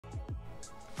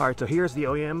Alright, so here's the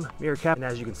OEM mirror cap, and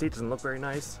as you can see, it doesn't look very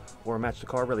nice or match the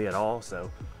car really at all.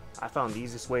 So I found the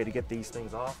easiest way to get these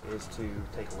things off is to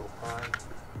take a little pry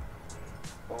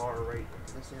bar right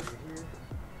into this area here.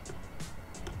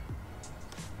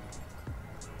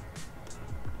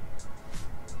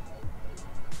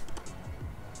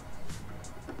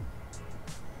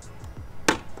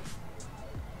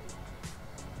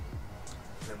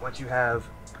 And once you have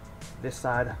this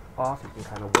side off, you can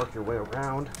kind of work your way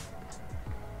around.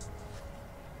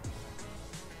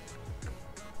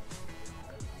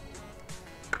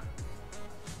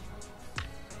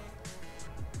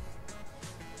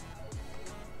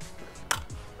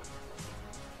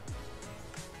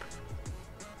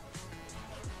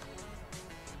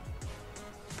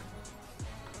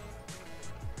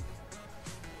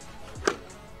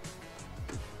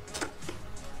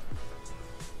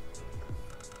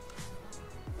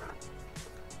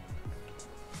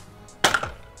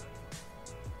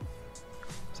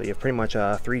 So you have pretty much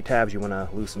 3 tabs you want to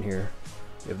loosen here.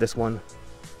 You have this one,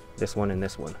 and this one.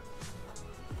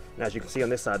 And as you can see on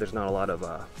this side, there's not a lot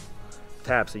of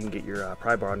tabs, so you can get your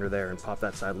pry bar under there and pop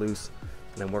that side loose,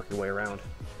 and then work your way around.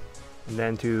 And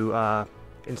then to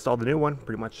install the new one,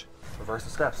 pretty much reverse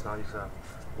the steps. Now you just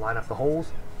line up the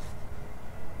holes,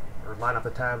 or line up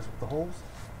the tabs with the holes.